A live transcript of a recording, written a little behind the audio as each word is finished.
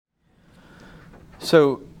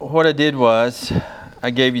So what I did was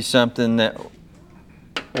I gave you something that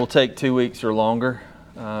will take 2 weeks or longer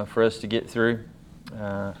for us to get through.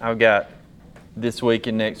 I've got this week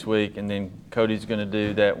and next week, and then Cody's going to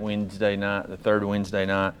do that Wednesday night, the third Wednesday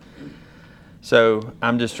night. So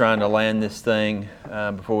I'm just trying to land this thing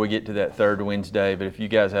before we get to that third Wednesday. But if you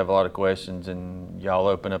guys have a lot of questions and y'all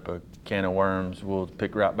open up a can of worms, we'll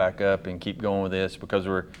pick right back up and keep going with this, because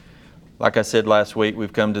we're, like I said last week,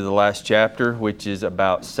 we've come to the last chapter, which is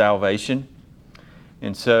about salvation.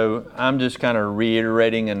 And so I'm just kind of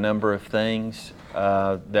reiterating a number of things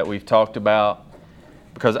that we've talked about,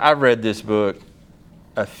 because I've read this book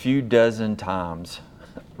a few dozen times,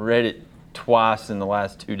 read it twice in the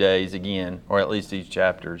last 2 days again, or at least these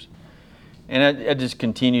chapters. And I just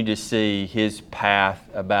continue to see his path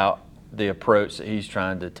about the approach that he's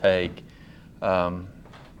trying to take.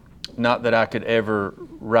 Not that I could ever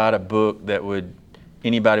write a book that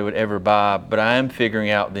anybody would ever buy, but I am figuring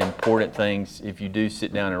out the important things, if you do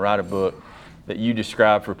sit down and write a book, that you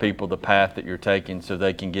describe for people the path that you're taking so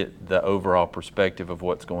they can get the overall perspective of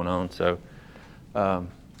what's going on. So I'm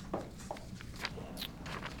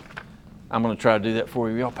going to try to do that for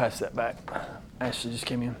you. Y'all pass that back. Ashley just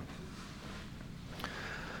came in.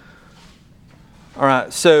 All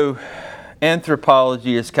right, so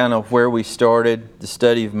anthropology is kind of where we started, the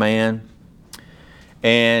study of man.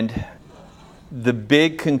 And the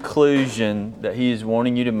big conclusion that he is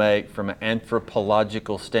wanting you to make from an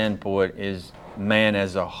anthropological standpoint is man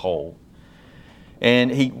as a whole.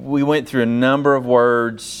 And we went through a number of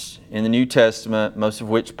words in the New Testament, most of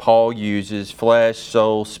which Paul uses: flesh,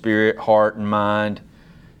 soul, spirit, heart, and mind.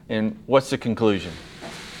 And what's the conclusion?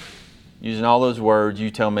 Using all those words,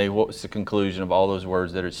 you tell me what's the conclusion of all those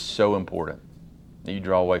words that is so important that you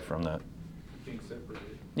draw away from that.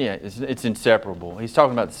 Yeah, it's inseparable. He's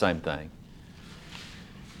talking about the same thing.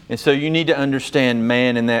 And so you need to understand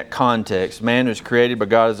man in that context. Man was created by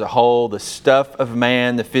God as a whole. The stuff of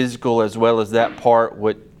man, the physical as well as that part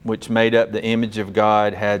which made up the image of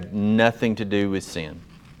God, had nothing to do with sin.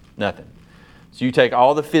 Nothing. So you take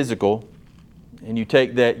all the physical and you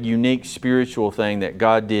take that unique spiritual thing that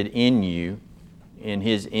God did in you, in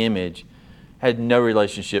His image, had no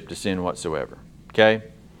relationship to sin whatsoever. Okay?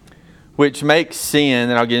 Which makes sin,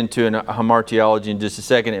 and I'll get into a Hamartiology in just a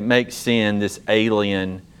second, it makes sin this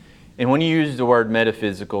alien. And when you use the word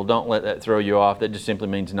metaphysical, don't let that throw you off. That just simply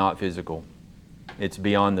means not physical. It's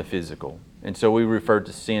beyond the physical. And so we refer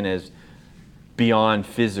to sin as beyond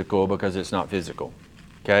physical because it's not physical.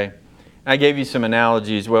 Okay? I gave you some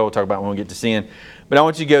analogies. Well, we'll talk about when we get to sin. But I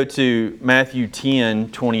want you to go to Matthew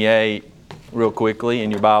 10:28 real quickly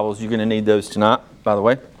in your Bibles. You're going to need those tonight, by the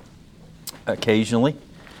way, occasionally.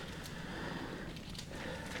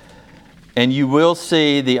 And you will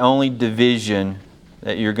see the only division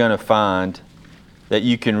that you're going to find that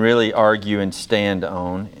you can really argue and stand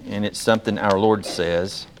on. And it's something our Lord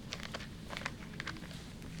says.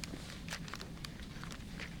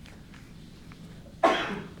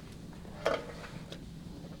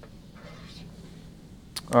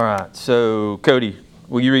 All right, so Cody,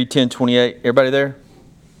 will you read 10:28? Everybody there?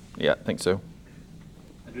 Yeah, I think so.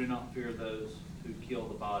 I do not fear those who kill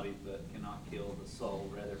the body but cannot kill the soul.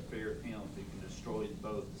 Rather fear him who can destroy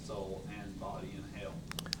both the soul and body in hell.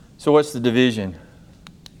 So what's the division?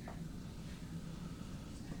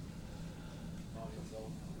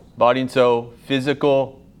 Body and soul,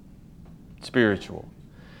 physical, spiritual.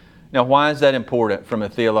 Now, why is that important from a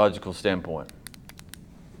theological standpoint?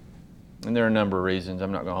 And there are a number of reasons.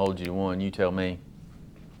 I'm not going to hold you to one. You tell me.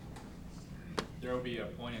 There will be a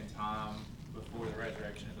point in time before the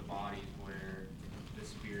resurrection of the body where the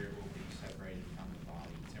spirit will be separated from the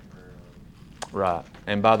body temporarily. Right.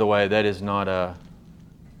 And by the way, that is not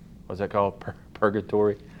what's that called?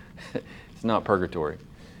 Purgatory? It's not purgatory.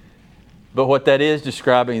 But what that is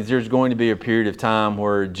describing is there's going to be a period of time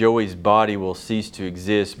where Joey's body will cease to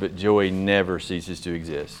exist, but Joey never ceases to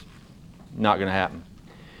exist. Not going to happen.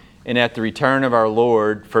 And at the return of our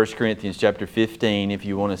Lord, 1 Corinthians chapter 15, if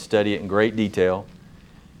you want to study it in great detail,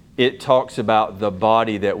 it talks about the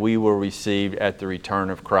body that we will receive at the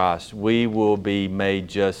return of Christ. We will be made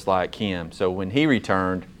just like Him. So when He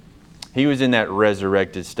returned, He was in that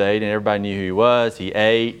resurrected state, and everybody knew who He was. He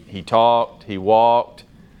ate, He talked, He walked.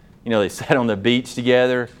 You know, they sat on the beach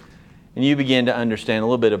together. And you begin to understand a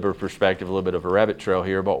little bit of a perspective, a little bit of a rabbit trail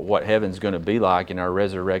here about what heaven's going to be like in our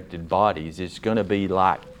resurrected bodies. It's going to be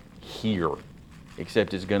like here,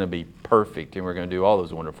 except it's going to be perfect, and we're going to do all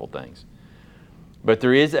those wonderful things. But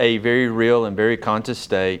there is a very real and very conscious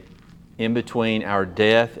state in between our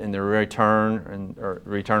death and the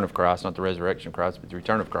return of Christ, not the resurrection of Christ, but the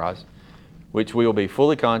return of Christ, which we will be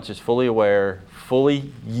fully conscious, fully aware,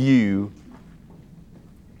 fully you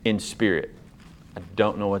in spirit. I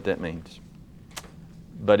don't know what that means,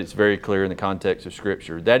 but it's very clear in the context of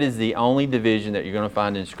Scripture. That is the only division that you're going to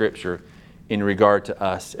find in Scripture in regard to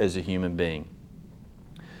us as a human being.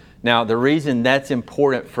 Now, the reason that's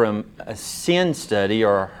important from a sin study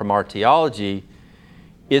or hamartiology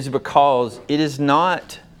is because it is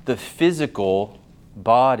not the physical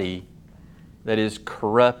body that is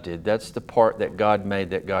corrupted. That's the part that God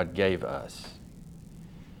made, that God gave us.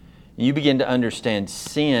 You begin to understand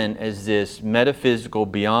sin as this metaphysical,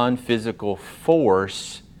 beyond physical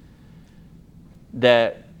force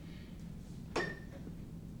that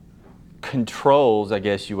controls, I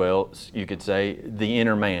guess you could say, the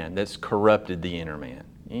inner man, that's corrupted the inner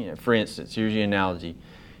man. For instance, here's your analogy.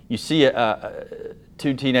 You see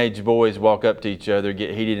two teenage boys walk up to each other,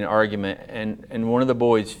 get heated in an argument, and one of the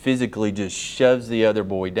boys physically just shoves the other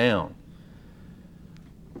boy down.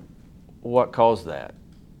 What caused that?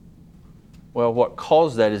 Well, what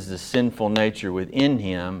caused that is the sinful nature within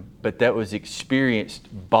him, but that was experienced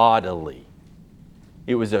bodily.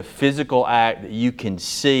 It was a physical act that you can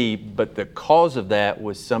see, but the cause of that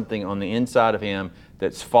was something on the inside of him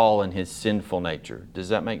that's fallen, his sinful nature. Does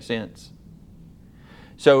that make sense?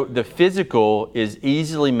 So the physical is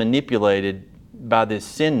easily manipulated by this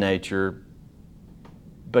sin nature,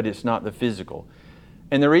 but it's not the physical.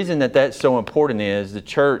 And the reason that that's so important is the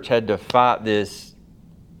church had to fight this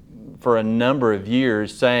for a number of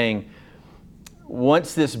years, saying,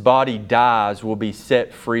 once this body dies, we'll be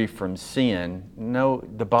set free from sin. No,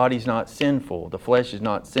 the body's not sinful. The flesh is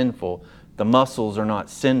not sinful. The muscles are not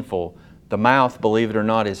sinful. The mouth, believe it or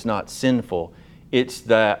not, is not sinful. It's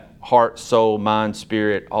that heart, soul, mind,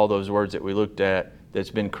 spirit, all those words that we looked at, that's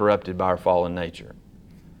been corrupted by our fallen nature.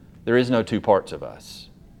 There is no two parts of us.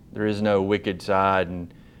 There is no wicked side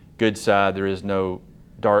and good side. There is no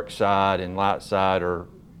dark side and light side or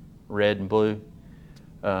red and blue.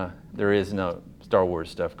 There is no Star Wars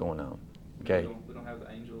stuff going on. Okay. We don't have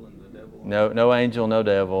the angel and the devil. No angel, no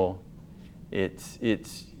devil. It's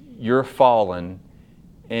you're fallen,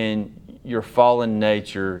 and your fallen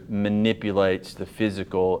nature manipulates the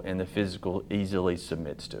physical, and the physical easily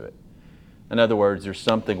submits to it. In other words, there's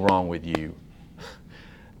something wrong with you,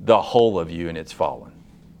 the whole of you, and it's fallen.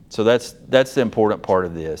 So that's the important part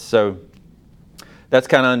of this. So that's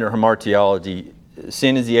kind of under hamartiology.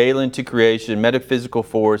 Sin is the alien to creation, metaphysical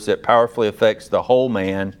force that powerfully affects the whole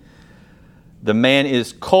man. The man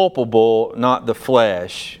is culpable, not the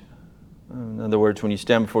flesh. In other words, when you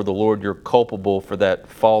stand before the Lord, you're culpable for that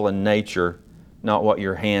fallen nature, not what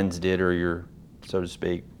your hands did or your, so to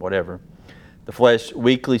speak, whatever. The flesh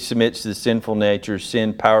weakly submits to the sinful nature.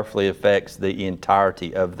 Sin powerfully affects the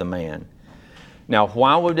entirety of the man. Now,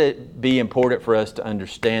 why would it be important for us to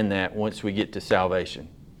understand that once we get to salvation?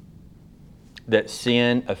 That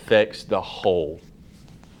sin affects the whole.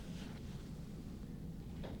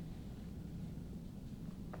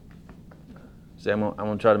 So I'm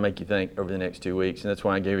going to try to make you think over the next 2 weeks, and that's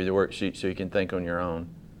why I gave you the worksheet so you can think on your own.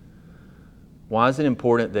 Why is it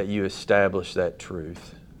important that you establish that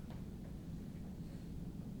truth?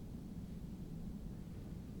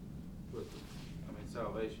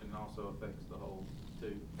 Salvation also affects the whole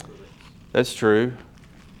too. So That's true.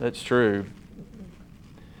 That's true.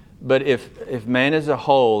 But if man is a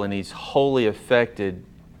whole and he's wholly affected,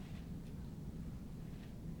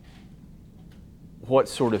 what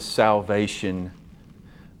sort of salvation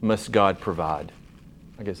must God provide?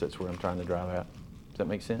 I guess that's where I'm trying to drive at. Does that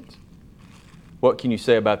make sense? What can you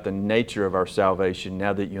say about the nature of our salvation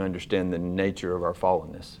now that you understand the nature of our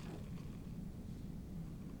fallenness?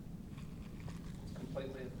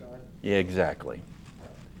 completely of God. Yeah, exactly.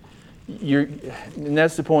 And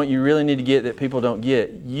that's the point you really need to get that people don't get.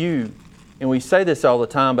 And we say this all the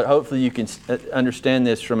time, but hopefully you can understand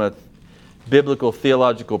this from a biblical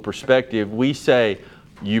theological perspective. We say,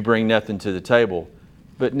 you bring nothing to the table.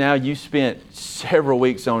 But now you spent several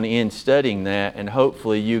weeks on end studying that, and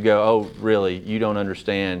hopefully you go, oh, really, you don't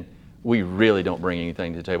understand. We really don't bring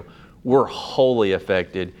anything to the table. We're wholly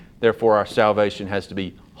affected. Therefore, our salvation has to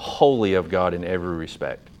be wholly of God in every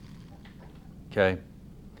respect. Okay?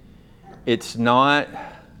 It's not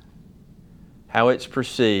how it's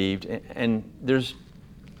perceived, and there's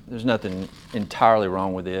nothing entirely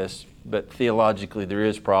wrong with this, but theologically there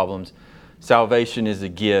is problems. Salvation is a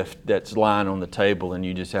gift that's lying on the table and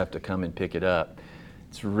you just have to come and pick it up.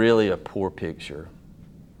 It's really a poor picture.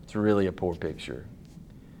 It's really a poor picture.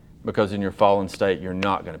 Because in your fallen state, you're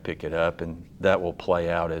not going to pick it up, and that will play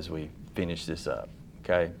out as we finish this up.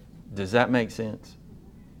 Okay? Does that make sense?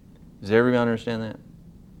 Does everybody understand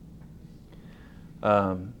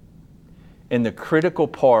that? And the critical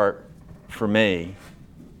part for me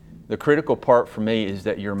is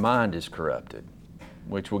that your mind is corrupted,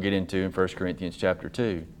 which we'll get into in 1 Corinthians chapter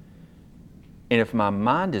 2. And if my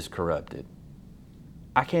mind is corrupted,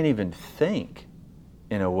 I can't even think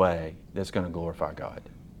in a way that's going to glorify God.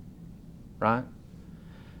 Right?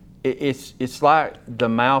 It's like the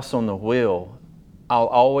mouse on the wheel. I'll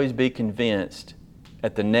always be convinced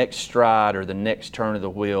at the next stride or the next turn of the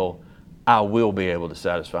wheel, I will be able to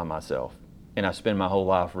satisfy myself. And I spend my whole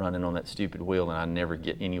life running on that stupid wheel and I never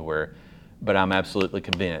get anywhere. But I'm absolutely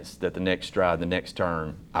convinced that the next stride, the next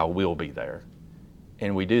turn, I will be there.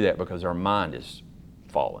 And we do that because our mind is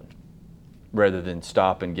fallen, rather than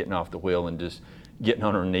stopping, getting off the wheel and just getting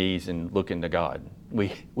on our knees and looking to God.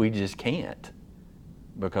 We just can't,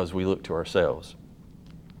 because we look to ourselves.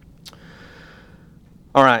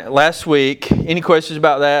 All right, last week, any questions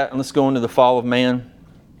about that? Let's go into the fall of man.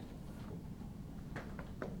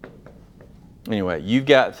 Anyway, you've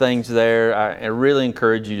got things there. I really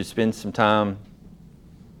encourage you to spend some time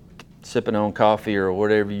sipping on coffee or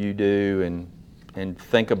whatever you do and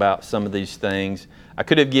think about some of these things. I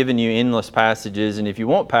could have given you endless passages, and if you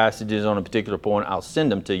want passages on a particular point, I'll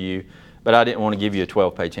send them to you, but I didn't want to give you a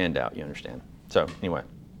 12-page handout, you understand? So anyway.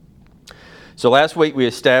 So last week we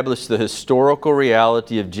established the historical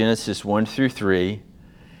reality of Genesis 1 through 3,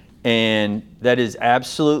 and that is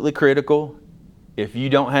absolutely critical. If you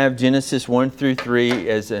don't have Genesis 1 through 3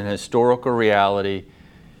 as an historical reality,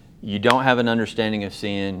 you don't have an understanding of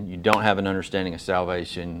sin, you don't have an understanding of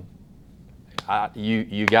salvation,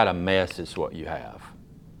 you got a mess is what you have.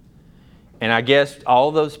 And I guess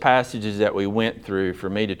all those passages that we went through, for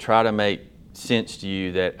me to try to make sense to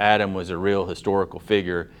you that Adam was a real historical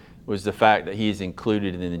figure, was the fact that he is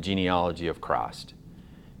included in the genealogy of Christ.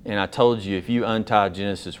 And I told you, if you untie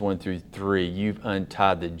Genesis 1 through 3, you've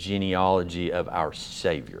untied the genealogy of our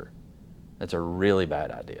Savior. That's a really bad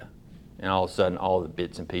idea. And all of a sudden, all the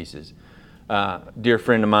bits and pieces. Dear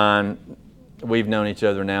friend of mine, we've known each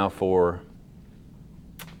other now for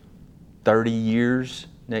 30 years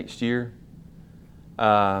next year.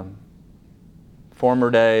 Former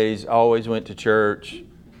days, always went to church,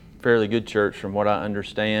 fairly good church from what I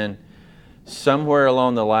understand. Somewhere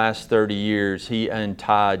along the last 30 years, he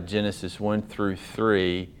untied Genesis 1 through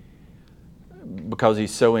 3 because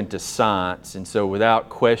he's so into science. And so without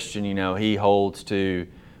question, he holds to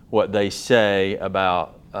what they say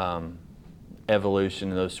about evolution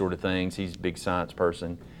and those sort of things. He's a big science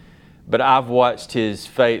person. But I've watched his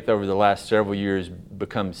faith over the last several years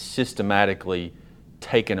become systematically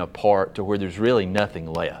taken apart to where there's really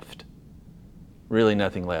nothing left. Really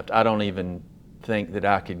nothing left. I don't even think that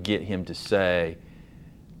I could get him to say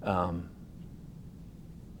that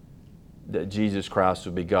Jesus Christ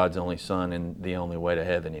would be God's only Son and the only way to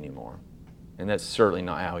heaven anymore. And that's certainly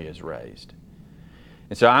not how he is raised.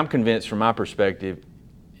 And so I'm convinced, from my perspective,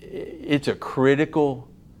 it's a critical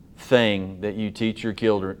thing that you teach your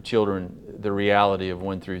children the reality of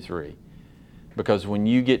 1 through 3. Because when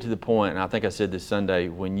you get to the point, and I think I said this Sunday,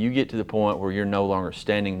 when you get to the point where you're no longer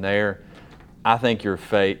standing there, I think your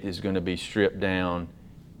faith is going to be stripped down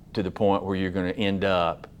to the point where you're going to end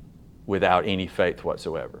up without any faith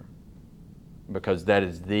whatsoever. Because that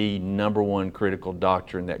is the number one critical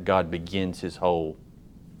doctrine that God begins His whole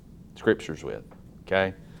Scriptures with.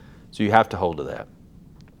 Okay? So you have to hold to that.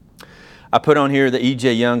 I put on here the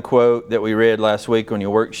E.J. Young quote that we read last week on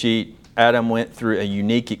your worksheet. Adam went through a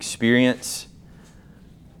unique experience,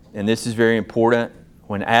 and this is very important.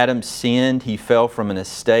 When Adam sinned, he fell from an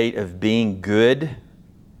estate of being good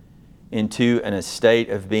into an estate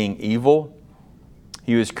of being evil.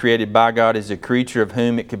 He was created by God as a creature of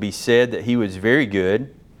whom it could be said that he was very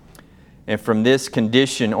good. And from this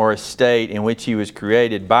condition or estate in which he was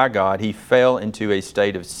created by God, he fell into a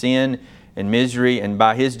state of sin and misery, and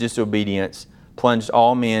by his disobedience plunged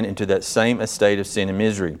all men into that same estate of sin and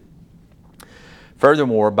misery.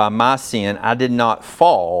 Furthermore, by my sin, I did not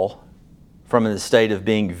fall from an estate of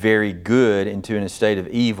being very good into an estate of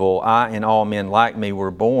evil. I and all men like me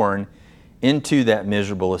were born into that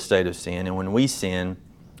miserable estate of sin. And when we sin,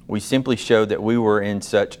 we simply show that we were in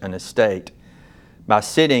such an estate. By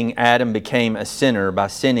sinning, Adam became a sinner. By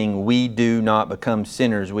sinning, we do not become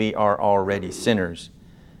sinners. We are already sinners.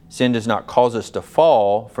 Sin does not cause us to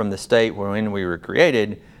fall from the state wherein we were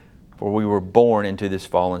created, for we were born into this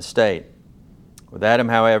fallen state. With Adam,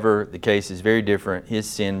 however, the case is very different. His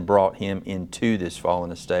sin brought him into this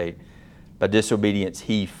fallen estate. By disobedience,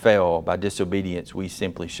 he fell. By disobedience, we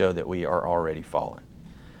simply show that we are already fallen.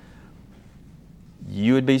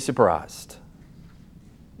 You would be surprised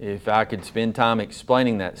if I could spend time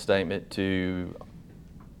explaining that statement to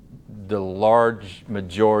the large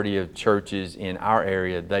majority of churches in our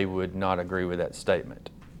area, they would not agree with that statement.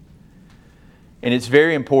 And it's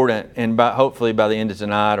very important, and hopefully by the end of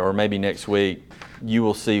tonight or maybe next week, you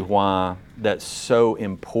will see why that's so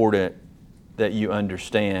important that you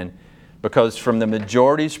understand. Because from the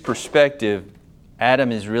majority's perspective,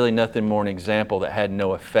 Adam is really nothing more an example that had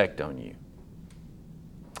no effect on you.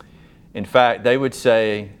 In fact, they would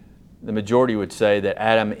say, the majority would say that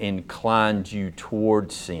Adam inclined you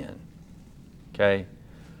towards sin. Okay?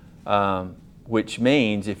 Which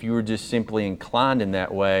means if you were just simply inclined in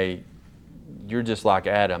that way, you're just like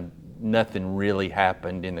Adam. Nothing really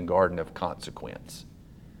happened in the garden of consequence.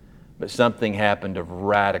 But something happened of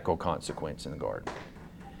radical consequence in the garden.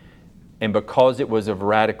 And because it was of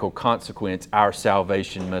radical consequence, our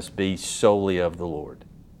salvation must be solely of the Lord.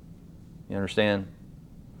 You understand?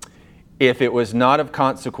 If it was not of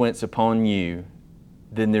consequence upon you,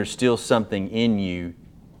 then there's still something in you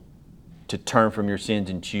to turn from your sins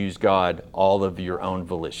and choose God all of your own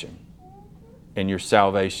volition. And your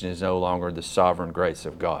salvation is no longer the sovereign grace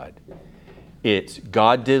of God. It's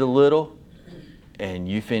God did a little and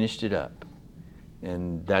you finished it up.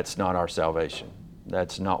 And that's not our salvation.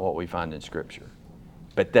 That's not what we find in Scripture.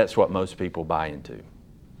 But that's what most people buy into.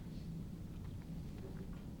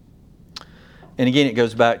 And again, it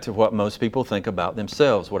goes back to what most people think about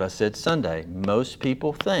themselves, what I said Sunday. Most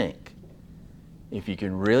people think, if you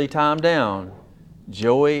can really tie them down,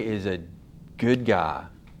 Joey is a good guy.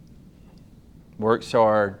 Works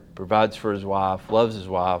hard, provides for his wife, loves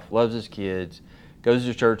his kids, goes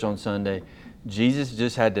to church on Sunday. Jesus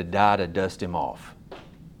just had to die to dust him off.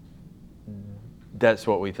 That's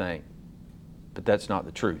what we think. But that's not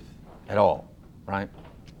the truth at all, right?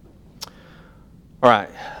 All right.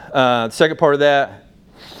 The second part of that,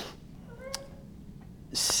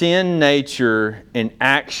 sin nature and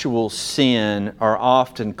actual sin are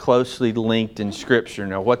often closely linked in Scripture.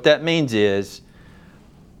 Now, what that means is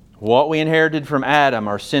what we inherited from Adam,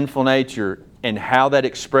 our sinful nature, and how that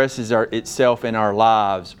expresses itself in our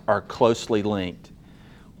lives are closely linked.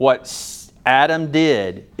 What Adam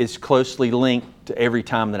did is closely linked to every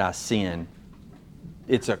time that I sin.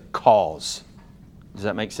 It's a cause. Does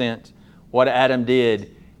that make sense? What Adam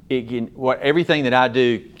did, everything that I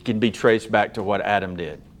do can be traced back to what Adam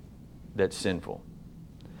did. That's sinful.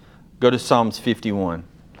 Go to Psalms 51.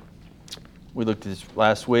 We looked at this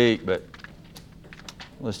last week, but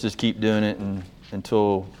let's just keep doing it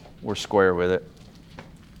until we're square with it.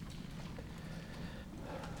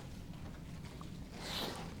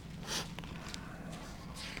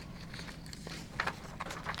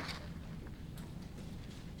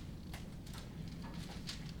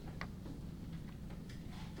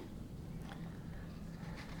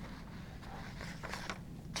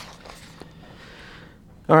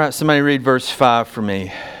 All right, somebody read verse 5 for me.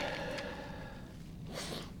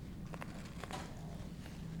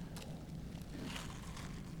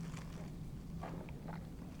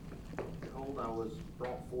 Behold, I was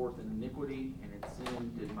brought forth in iniquity, and in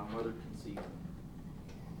sin did my mother conceive me.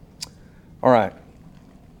 All right.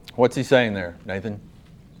 What's he saying there, Nathan?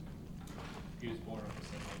 He was born of the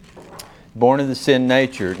sin nature. Born of the sin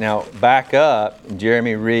nature. Now, back up, and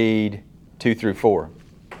Jeremy, read 2 through 4.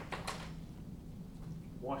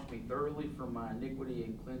 Wash me thoroughly from my iniquity,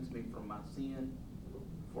 and cleanse me from my sin.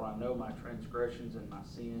 For I know my transgressions, and my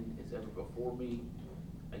sin is ever before me.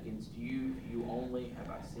 Against you, you only have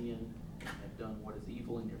I sinned, and have done what is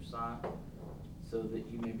evil in your sight, so that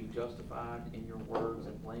you may be justified in your words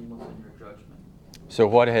and blameless in your judgment. So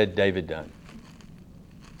what had David done?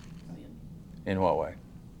 Sin. In what way?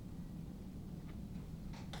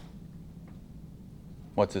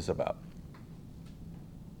 What's this about?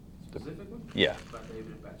 Specifically? Yeah. About David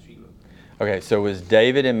and Bathsheba. Okay, so was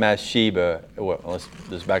David and Bathsheba, well,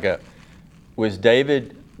 let's back up. Was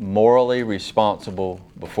David morally responsible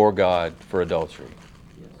before God for adultery?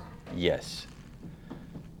 Yes. Yes.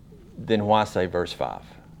 Then why say verse 5?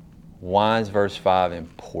 Why is verse 5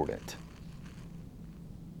 important?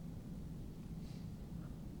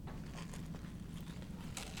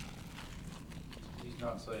 He's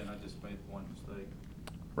not saying I just made one mistake.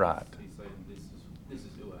 Right. He's saying this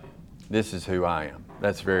is who I am. This is who I am.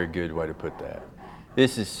 That's a very good way to put that.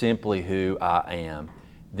 This is simply who I am.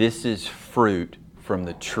 This is fruit from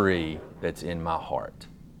the tree that's in my heart.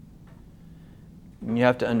 And you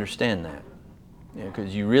have to understand that.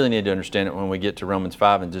 Because you really need to understand it when we get to Romans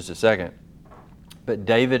 5 in just a second. But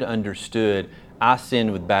David understood, I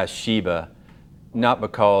sinned with Bathsheba, not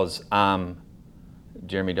because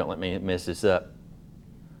Jeremy, don't let me mess this up.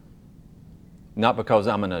 Not because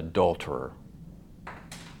I'm an adulterer.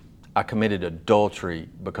 I committed adultery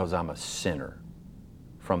because I'm a sinner.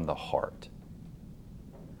 from the heart.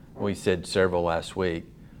 We said several last week.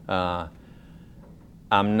 I'm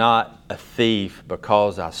not a thief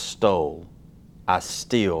because I stole. I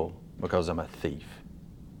steal because I'm a thief.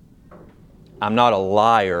 I'm not a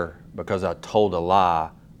liar because I told a lie.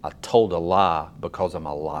 I told a lie because I'm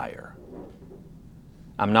a liar.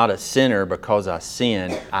 I'm not a sinner because I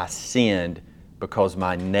sinned. I sinned because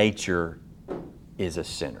my nature is a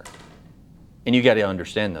sinner. And you got to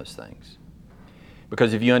understand those things.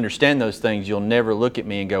 Because if you understand those things, you'll never look at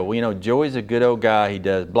me and go, well, you know, Joey's a good old guy. He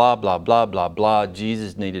does blah, blah, blah, blah, blah.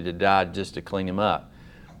 Jesus needed to die just to clean him up.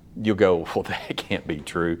 You'll go, well, that can't be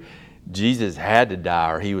true. Jesus had to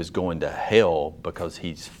die or he was going to hell because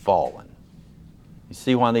he's fallen. You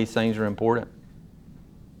see why these things are important?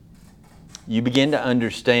 You begin to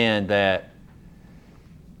understand that,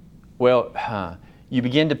 you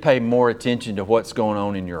begin to pay more attention to what's going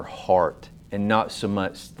on in your heart and not so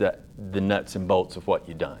much the nuts and bolts of what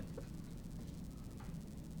you've done.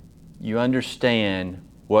 You understand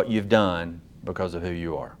what you've done because of who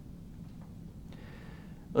you are.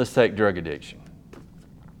 Let's take drug addiction.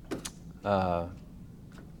 What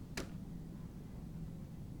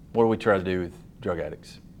do we try to do with drug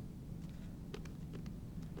addicts?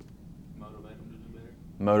 Motivate them to do better.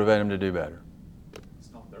 Motivate them to do better.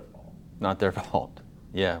 It's not their fault. Not their fault.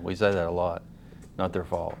 Yeah, we say that a lot. Not their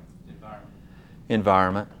fault.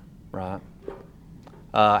 Environment. Right.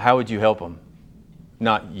 How would you help them?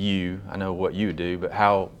 Not you, I know what you do, but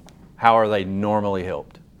how are they normally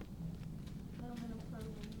helped?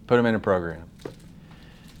 Put them in a program.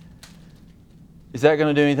 Is that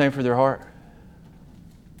going to do anything for their heart?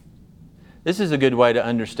 This is a good way to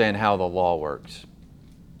understand how the law works.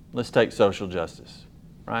 Let's take social justice,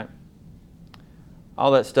 right?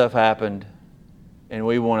 All that stuff happened, and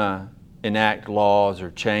we want to enact laws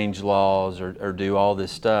or change laws or do all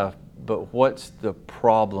this stuff, but what's the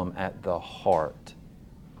problem at the heart?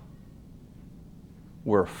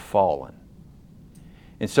 We're fallen.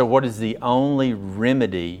 And so what is the only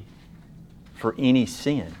remedy for any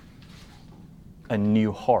sin? A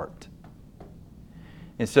new heart.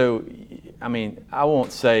 And so, I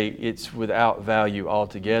won't say it's without value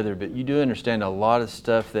altogether, but you do understand a lot of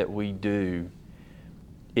stuff that we do,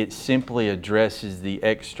 it simply addresses the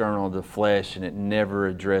external of the flesh and it never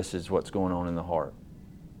addresses what's going on in the heart.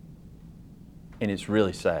 And it's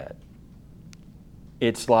really sad.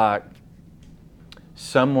 It's like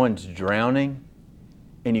someone's drowning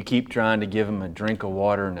and you keep trying to give them a drink of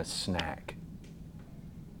water and a snack.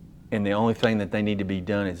 And the only thing that they need to be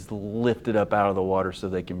done is lifted up out of the water so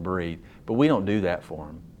they can breathe. But we don't do that for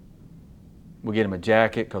them. We get them a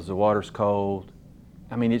jacket because the water's cold.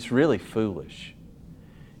 It's really foolish.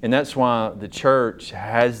 And that's why the church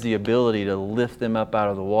has the ability to lift them up out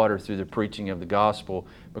of the water through the preaching of the gospel,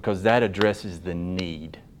 because that addresses the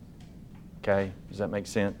need. Okay? Does that make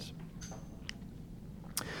sense?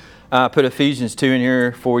 I put Ephesians 2 in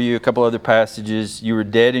here for you, a couple other passages. You were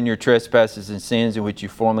dead in your trespasses and sins in which you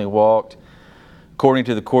formerly walked, according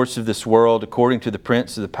to the course of this world, according to the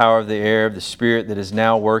prince of the power of the air, of the spirit that is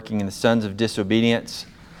now working in the sons of disobedience.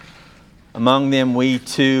 Among them we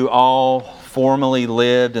too all formerly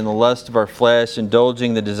lived in the lust of our flesh,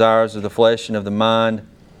 indulging the desires of the flesh and of the mind.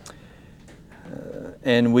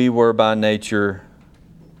 And we were by nature,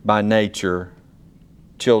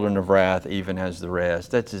 children of wrath, even as the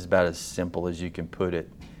rest. That's about as simple as you can put it.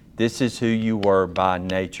 This is who you were by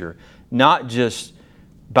nature. Not just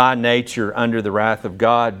by nature under the wrath of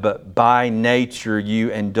God, but by nature you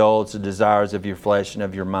indulge the desires of your flesh and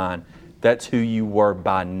of your mind. That's who you were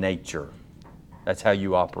by nature. That's how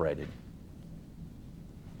you operated.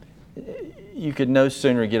 You could no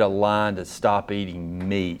sooner get a line to stop eating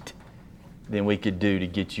meat than we could do to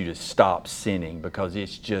get you to stop sinning, because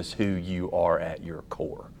it's just who you are at your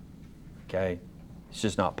core. Okay? It's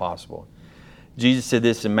just not possible. Jesus said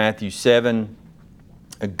this in Matthew 7,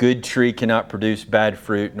 a good tree cannot produce bad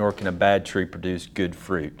fruit, nor can a bad tree produce good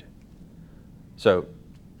fruit. So,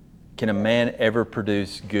 can a man ever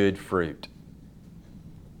produce good fruit?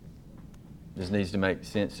 This needs to make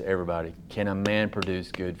sense to everybody. Can a man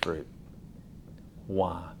produce good fruit?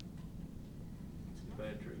 Why?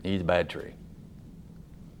 He's a bad tree.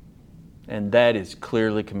 And that is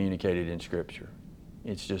clearly communicated in Scripture.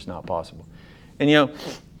 It's just not possible. And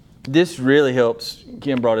this really helps.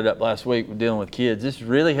 Kim brought it up last week with dealing with kids. This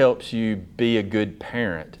really helps you be a good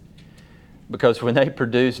parent. Because when they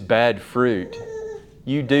produce bad fruit,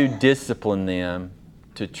 you do discipline them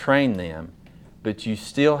to train them, but you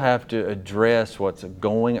still have to address what's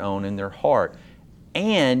going on in their heart.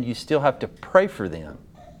 And you still have to pray for them,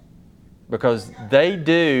 because they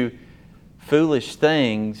do foolish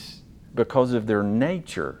things because of their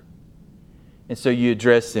nature. And so you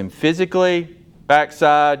address them physically,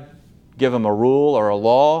 backside, give them a rule or a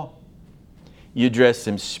law. You address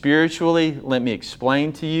them spiritually, let me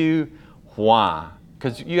explain to you why.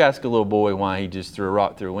 Because you ask a little boy why he just threw a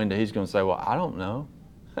rock through a window, he's going to say, well, I don't know.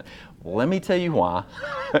 Well, let me tell you why.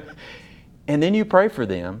 And then you pray for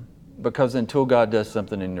them, because until God does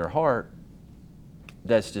something in your heart,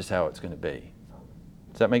 that's just how it's going to be.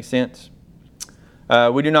 Does that make sense?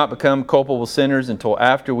 We do not become culpable sinners until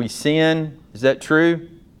after we sin. Is that true?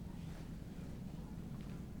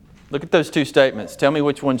 Look at those two statements. Tell me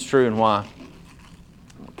which one's true and why.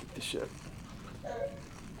 I'm going to kick this shit.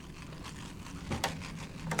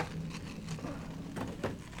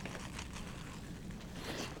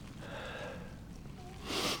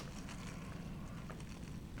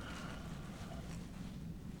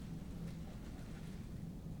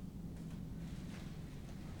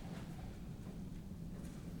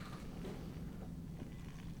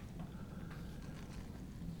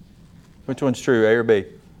 Which one's true, A or B?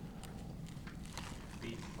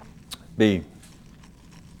 B. B.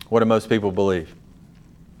 What do most people believe?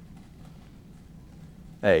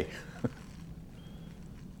 A.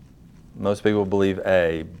 Most people believe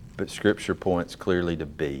A, but Scripture points clearly to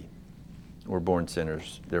B. We're born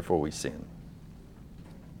sinners, therefore we sin.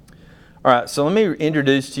 All right, so let me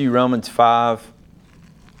introduce to you Romans 5.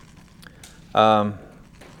 And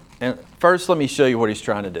first, let me show you what he's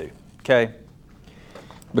trying to do, okay?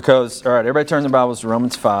 Because, all right, everybody turn their Bibles to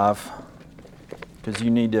Romans 5, because you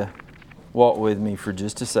need to walk with me for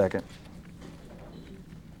just a second.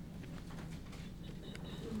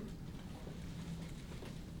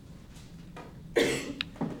 And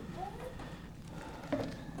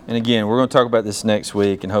again, we're going to talk about this next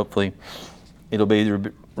week, and hopefully it'll be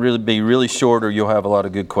either really short, or you'll have a lot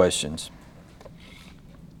of good questions.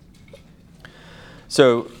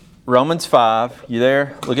 So, Romans 5, you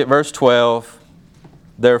there? Look at verse 12.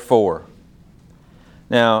 Therefore.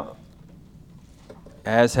 Now,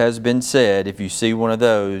 as has been said, if you see one of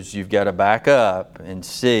those, you've got to back up and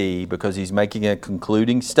see, because he's making a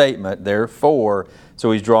concluding statement, therefore,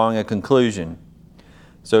 so he's drawing a conclusion.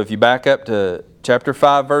 So if you back up to chapter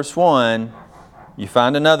 5, verse 1, you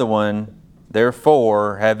find another one,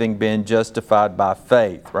 therefore, having been justified by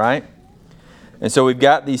faith, right? And so we've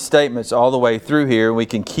got these statements all the way through here. We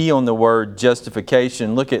can key on the word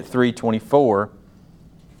justification. Look at 3:24.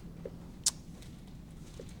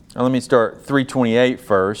 Now let me start 3:28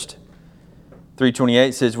 first.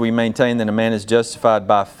 3:28 says, we maintain that a man is justified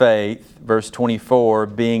by faith. Verse 24,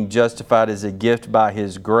 being justified as a gift by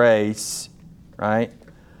his grace, right?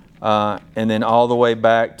 And then all the way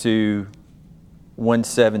back to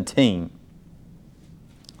 1:17.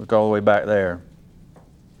 Look all the way back there.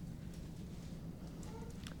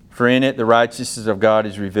 For in it the righteousness of God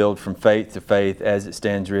is revealed from faith to faith, as it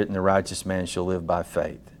stands written, the righteous man shall live by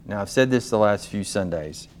faith. Now I've said this the last few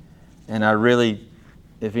Sundays, and I really,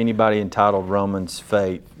 if anybody entitled Romans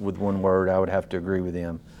faith with one word, I would have to agree with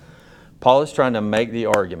him. Paul is trying to make the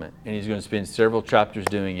argument, and he's going to spend several chapters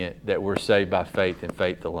doing it, that we're saved by faith and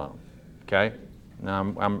faith alone. Okay?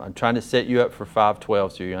 Now I'm trying to set you up for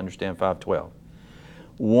 5:12 so you understand 5:12.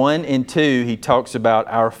 1 and 2, he talks about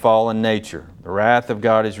our fallen nature. The wrath of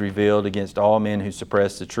God is revealed against all men who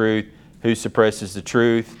suppress the truth. Who suppresses the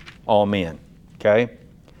truth? All men. Okay?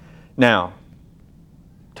 Now,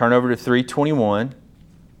 turn over to 3:21,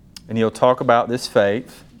 and he'll talk about this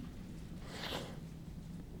faith.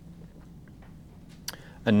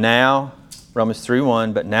 And now, Romans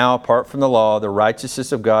 3:1, but now apart from the law, the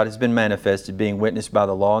righteousness of God has been manifested, being witnessed by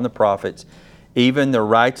the law and the prophets, even the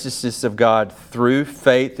righteousness of God through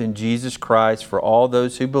faith in Jesus Christ for all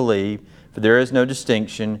those who believe, for there is no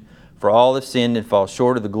distinction, for all have sinned and fall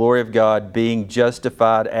short of the glory of God, being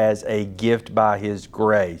justified as a gift by His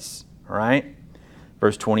grace. All right?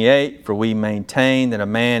 Verse 28, for we maintain that a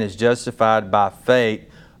man is justified by faith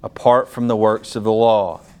apart from the works of the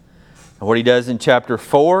law. And what he does in chapter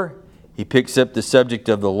 4, he picks up the subject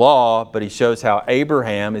of the law, but he shows how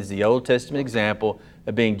Abraham is the Old Testament example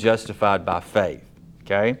of being justified by faith.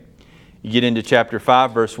 Okay? You get into chapter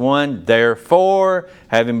 5, verse 1, therefore,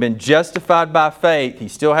 having been justified by faith, he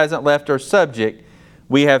still hasn't left our subject,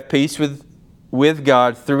 we have peace with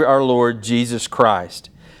God through our Lord Jesus Christ.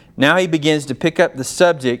 Now he begins to pick up the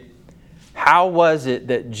subject, how was it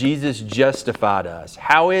that Jesus justified us?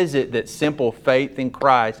 How is it that simple faith in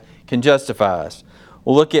Christ can justify us?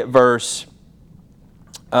 Well, look at verse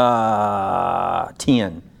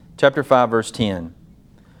 10. Chapter 5, verse 10.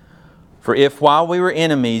 For if while we were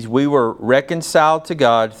enemies, we were reconciled to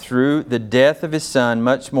God through the death of His Son,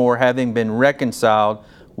 much more having been reconciled,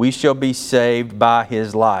 we shall be saved by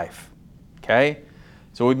His life. Okay?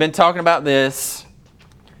 So we've been talking about this,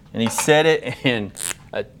 and he said it in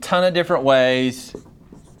a ton of different ways.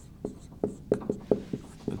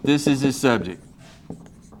 But this is his subject.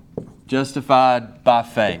 Justified by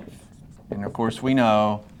faith. And of course we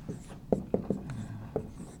know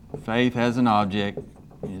faith has an object,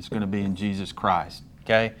 and it's going to be in Jesus Christ.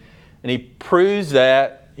 Okay? And he proves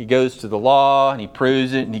that. He goes to the law, and he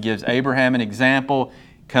proves it, and he gives Abraham an example.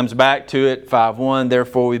 Comes back to it, 5:1,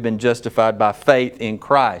 therefore we've been justified by faith in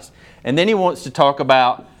Christ. And then he wants to talk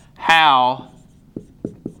about how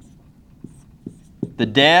the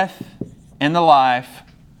death and the life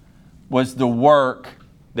was the work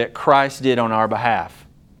that Christ did on our behalf.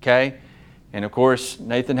 Okay? And of course,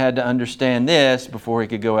 Nathan had to understand this before he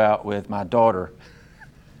could go out with my daughter.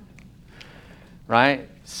 Right?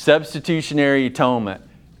 Substitutionary atonement.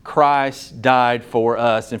 Christ died for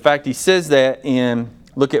us. In fact, he says that in,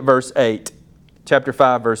 look at verse 8. Chapter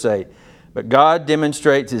 5, verse 8. But God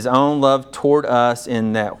demonstrates His own love toward us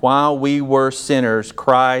in that while we were sinners,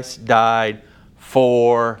 Christ died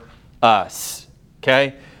for us.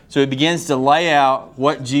 Okay? So he begins to lay out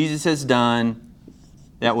what Jesus has done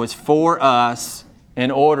that was for us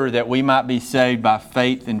in order that we might be saved by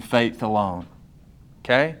faith and faith alone.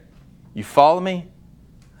 Okay? You follow me?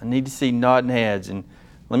 I need to see nodding heads, and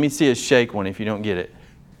let me see a shake one if you don't get it.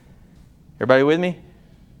 Everybody with me?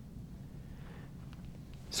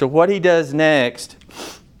 So what he does next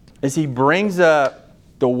is he brings up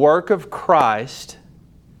the work of Christ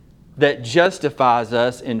that justifies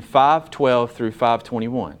us in 5:12 through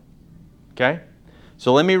 5:21. Okay?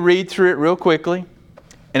 So let me read through it real quickly.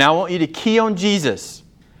 And I want you to key on Jesus.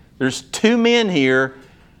 There's two men here,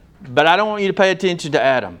 but I don't want you to pay attention to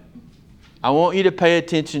Adam. I want you to pay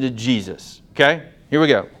attention to Jesus. Okay? Here we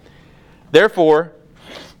go. Therefore,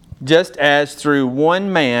 just as through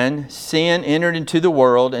one man sin entered into the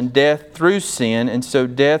world, and death through sin, and so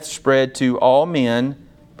death spread to all men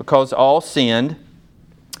because all sinned.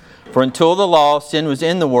 For until the law, sin was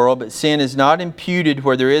in the world, but sin is not imputed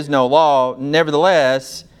where there is no law.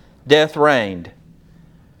 Nevertheless, death reigned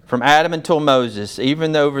from Adam until Moses,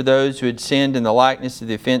 even over those who had sinned in the likeness of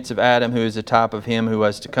the offense of Adam, who is a type of him who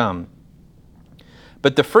was to come.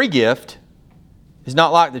 But the free gift is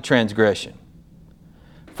not like the transgression.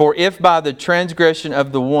 For if by the transgression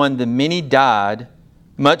of the one the many died,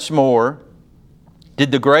 much more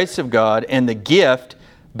did the grace of God and the gift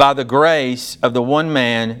by the grace of the one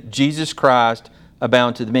man, Jesus Christ,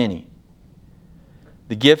 abound to the many.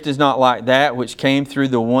 The gift is not like that which came through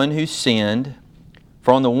the one who sinned.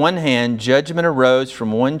 For on the one hand, judgment arose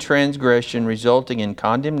from one transgression, resulting in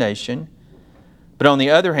condemnation. But on the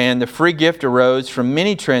other hand, the free gift arose from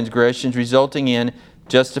many transgressions, resulting in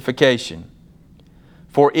justification.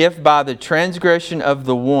 For if by the transgression of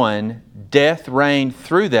the one, death reigned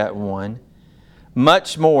through that one,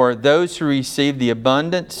 much more those who receive the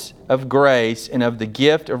abundance of grace and of the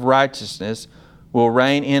gift of righteousness will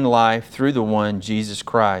reign in life through the one, Jesus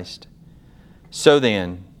Christ. So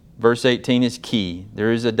then, verse 18 is key.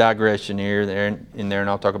 There is a digression here, in there, and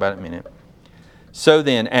I'll talk about it in a minute. So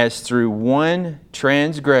then, as through one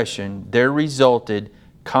transgression there resulted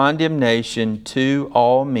condemnation to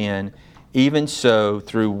all men, even so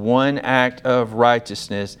through one act of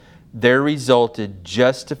righteousness there resulted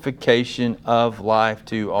justification of life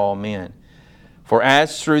to all men. For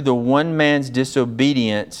as through the one man's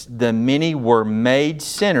disobedience the many were made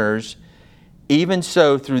sinners, even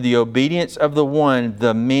so through the obedience of the one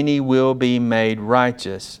the many will be made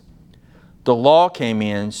righteous. The law came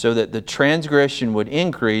in so that the transgression would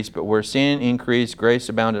increase, but where sin increased, grace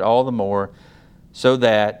abounded all the more, so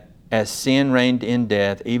that as sin reigned in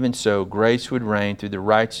death, even so grace would reign through the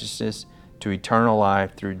righteousness to eternal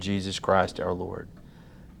life through Jesus Christ our Lord.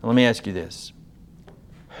 Now let me ask you this.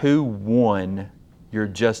 Who won your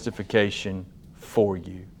justification for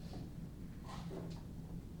you?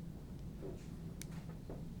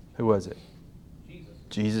 Who was it?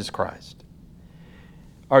 Jesus Christ.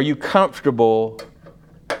 Are you comfortable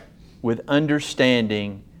with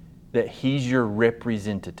understanding that He's your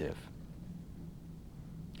representative?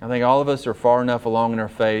 I think all of us are far enough along in our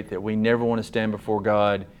faith that we never want to stand before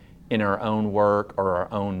God in our own work or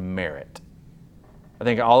our own merit. I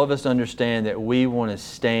think all of us understand that we want to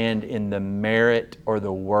stand in the merit or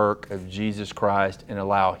the work of Jesus Christ and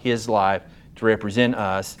allow His life to represent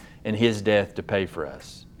us and His death to pay for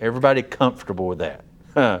us. Everybody comfortable with that?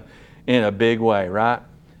 In a big way, right?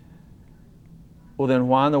 Well, then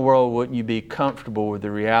why in the world wouldn't you be comfortable with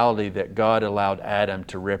the reality that God allowed Adam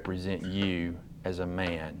to represent you as a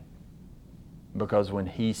man? Because when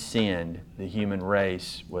he sinned, the human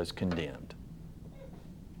race was condemned.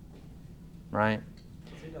 Right?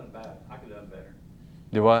 He done bad. I could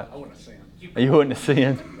Do what? I wouldn't have sinned. You wouldn't have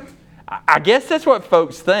sinned. I guess that's what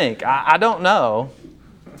folks think. I don't know.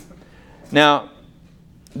 Now,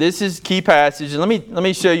 this is key passage. Let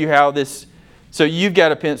me show you how this. So you've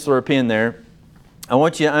got a pencil or a pen there. I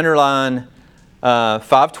want you to underline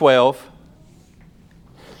 5:12,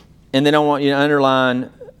 and then I want you to underline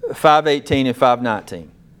 5:18 and 5:19,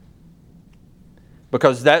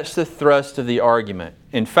 because that's the thrust of the argument.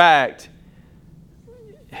 In fact,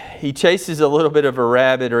 he chases a little bit of a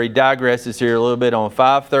rabbit, or he digresses here a little bit on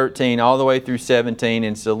 5:13 all the way through 17,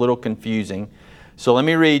 and it's a little confusing. So let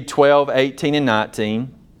me read 12, 18, and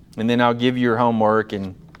 19, and then I'll give you your homework,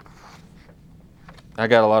 and I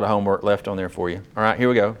got a lot of homework left on there for you. All right, here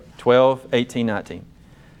we go. 12, 18, 19.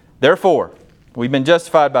 Therefore, we've been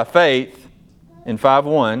justified by faith in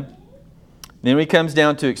 5:1. Then he comes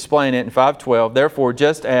down to explain it in 5:12. Therefore,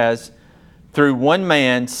 just as through one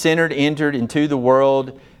man sin entered into the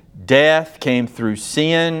world, death came through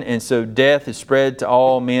sin, and so death is spread to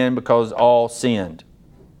all men because all sinned.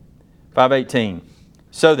 5:18.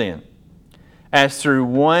 So then, as through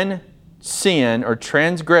one sin or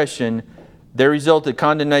transgression there resulted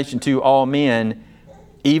condemnation to all men,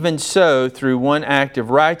 even so through one act of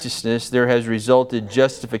righteousness there has resulted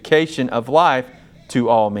justification of life to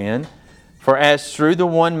all men. For as through the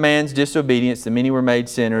one man's disobedience the many were made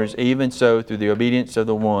sinners, even so through the obedience of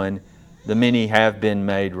the one the many have been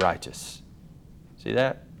made righteous. See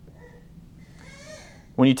that?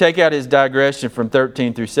 When you take out his digression from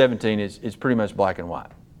 13 through 17, it's pretty much black and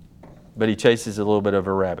white. But he chases a little bit of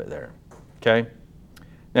a rabbit there. Okay?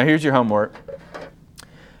 Now here's your homework.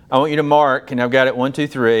 I want you to mark, and I've got it 1, 2,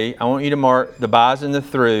 3. I want you to mark the bys and the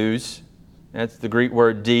throughs. That's the Greek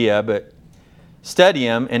word dia, but study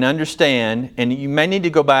them and understand, and you may need to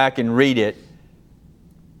go back and read it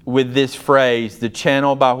with this phrase, the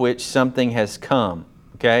channel by which something has come.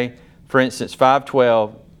 Okay? For instance,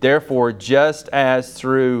 5:12, therefore, just as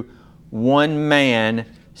through one man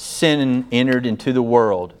sin entered into the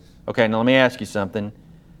world. Okay, now let me ask you something.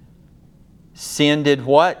 Sin did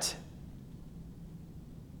what?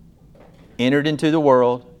 Entered into the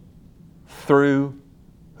world through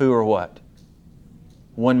who or what?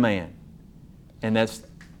 One man. And that's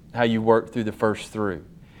how you work through the first through.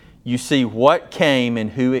 You see what came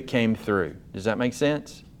and who it came through. Does that make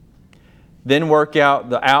sense? Then work out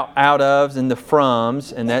the out ofs and the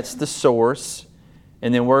froms, and that's the source.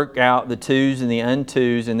 And then work out the tos and the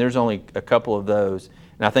untos, and there's only a couple of those.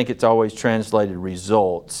 And I think it's always translated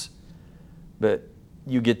results. But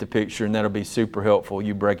you get the picture, and that'll be super helpful,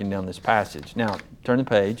 you breaking down this passage. Now, turn the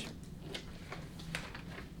page.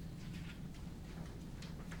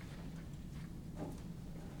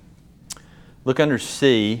 Look under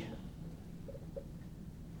C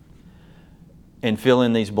and fill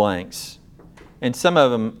in these blanks. And some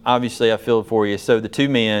of them, obviously, I filled for you. So the two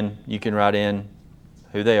men, you can write in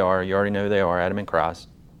who they are. You already know who they are, Adam and Christ.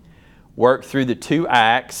 Work through the two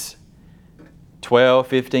acts, 12,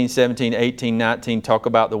 15, 17, 18, 19, talk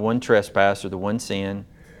about the one trespass or the one sin.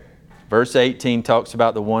 Verse 18 talks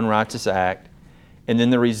about the one righteous act. And then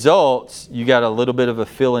the results, you got a little bit of a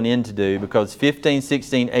filling in to do, because 15,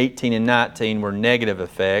 16, 18, and 19 were negative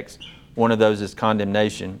effects. One of those is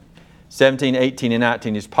condemnation. 17, 18, and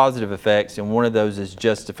 19 is positive effects, and one of those is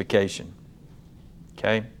justification.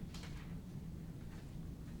 Okay?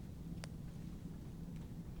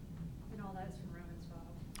 And all that's from Romans 5.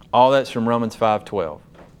 All that's from Romans 5:12.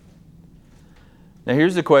 Now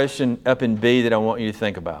here's the question up in B that I want you to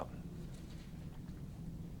think about.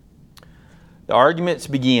 The arguments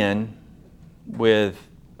begin with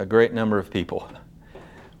a great number of people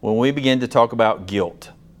when we begin to talk about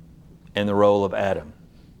guilt and the role of Adam.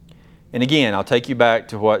 And again, I'll take you back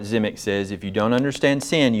to what Zimick says. If you don't understand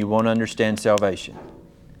sin, you won't understand salvation.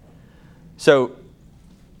 So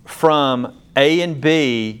from A and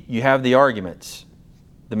B, you have the arguments.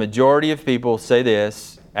 The majority of people say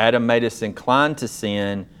this: Adam made us inclined to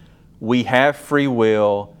sin. We have free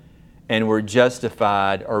will, and we're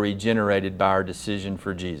justified or regenerated by our decision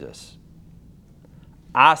for Jesus.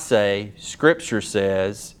 I say, Scripture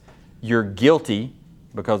says, you're guilty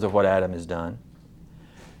because of what Adam has done.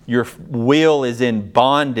 Your will is in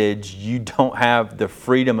bondage. You don't have the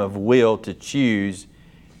freedom of will to choose,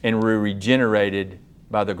 and we're regenerated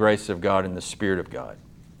by the grace of God and the Spirit of God.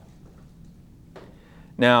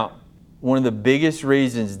 Now, one of the biggest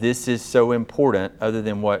reasons this is so important, other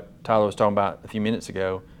than what Tyler was talking about a few minutes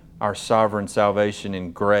ago, our sovereign salvation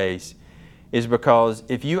and grace, is because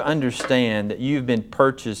if you understand that you've been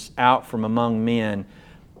purchased out from among men,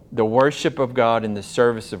 the worship of God and the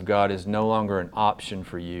service of God is no longer an option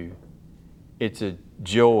for you. It's a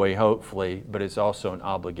joy, hopefully, but it's also an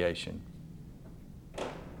obligation.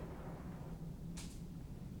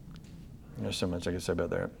 There's so much I can say about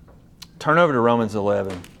that. Turn over to Romans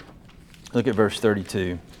 11. Look at verse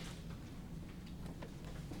 32.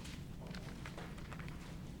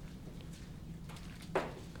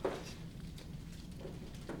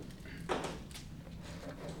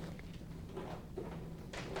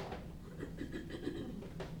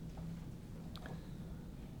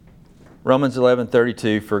 Romans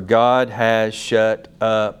 11:32, for God has shut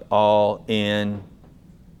up all in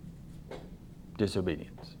disobedience.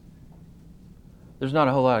 There's not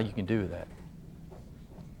a whole lot you can do with that.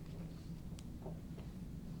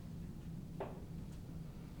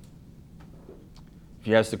 If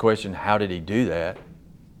you ask the question, how did he do that?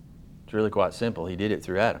 It's really quite simple. He did it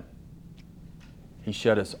through Adam. He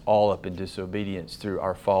shut us all up in disobedience through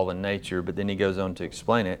our fallen nature, but then he goes on to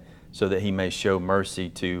explain it so that he may show mercy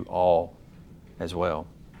to all as well.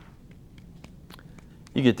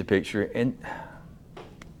 You get the picture. And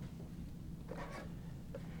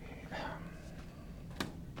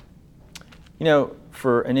you know,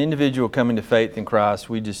 for an individual coming to faith in Christ,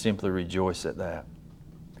 we just simply rejoice at that.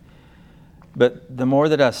 But the more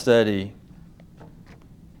that I study,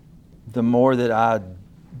 the more that I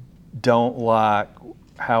don't like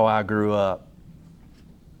how I grew up.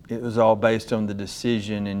 It was all based on the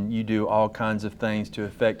decision, and you do all kinds of things to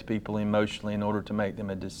affect people emotionally in order to make them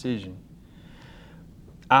a decision.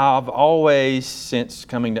 I've always, since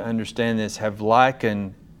coming to understand this, have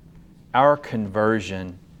likened our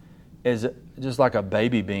conversion as just like a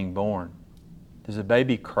baby being born. Does a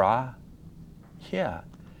baby cry? Yeah.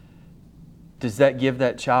 Does that give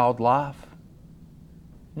that child life?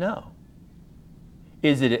 No.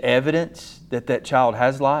 Is it evidence that that child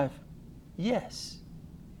has life? Yes.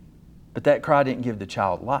 But that cry didn't give the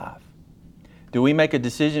child life. Do we make a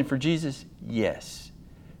decision for Jesus? Yes.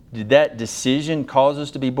 Did that decision cause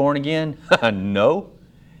us to be born again? No.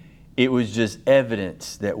 It was just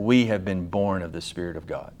evidence that we have been born of the Spirit of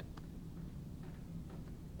God.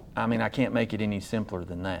 I mean, I can't make it any simpler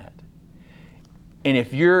than that. And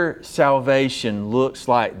if your salvation looks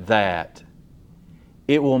like that,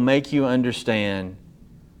 it will make you understand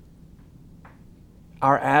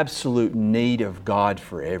our absolute need of God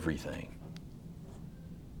for everything.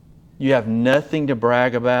 You have nothing to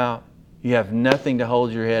brag about. You have nothing to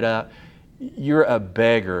hold your head up. You're a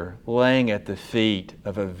beggar laying at the feet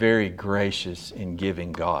of a very gracious and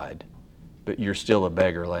giving God, but you're still a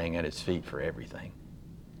beggar laying at His feet for everything.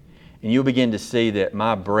 And you'll begin to see that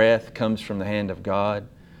my breath comes from the hand of God.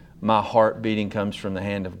 My heart beating comes from the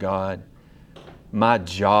hand of God. My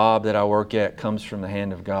job that I work at comes from the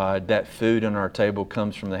hand of God. That food on our table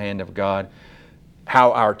comes from the hand of God.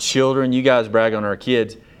 How our children, you guys brag on our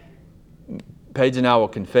kids. Paige and I will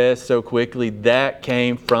confess so quickly, that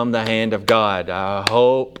came from the hand of God. I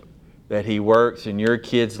hope that He works in your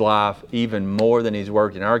kid's life even more than He's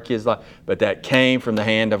worked in our kids' life, but that came from the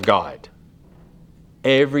hand of God.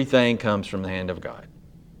 Everything comes from the hand of God.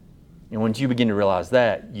 And once you begin to realize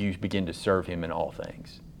that, you begin to serve Him in all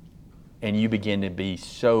things. And you begin to be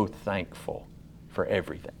so thankful for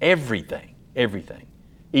everything. Everything. Everything.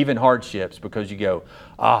 Even hardships, because you go,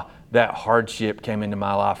 that hardship came into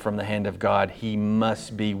my life from the hand of God. He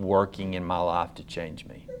must be working in my life to change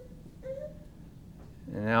me.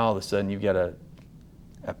 And now all of a sudden you've got a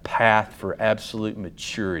path for absolute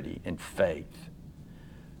maturity and faith,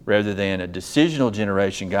 rather than a decisional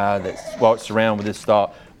generation guy that walks around with this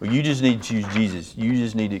thought, well, you just need to choose Jesus. You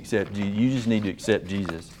just need to accept Jesus. You just need to accept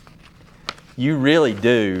Jesus. You really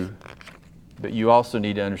do, but you also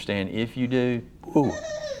need to understand if you do,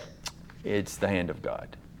 it's the hand of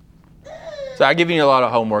God. So I've given you a lot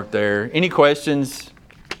of homework there. Any questions?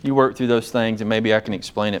 You work through those things, and maybe I can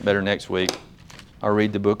explain it better next week. I'll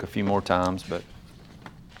read the book a few more times, but